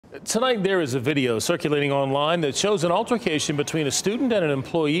Tonight there is a video circulating online that shows an altercation between a student and an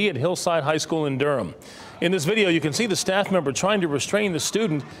employee at Hillside High School in Durham. In this video you can see the staff member trying to restrain the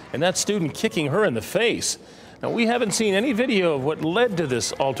student and that student kicking her in the face. Now we haven't seen any video of what led to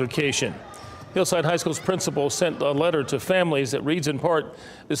this altercation. Hillside High School's principal sent a letter to families that reads in part,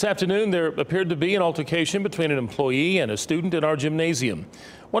 "This afternoon there appeared to be an altercation between an employee and a student in our gymnasium.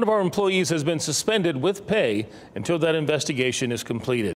 One of our employees has been suspended with pay until that investigation is completed."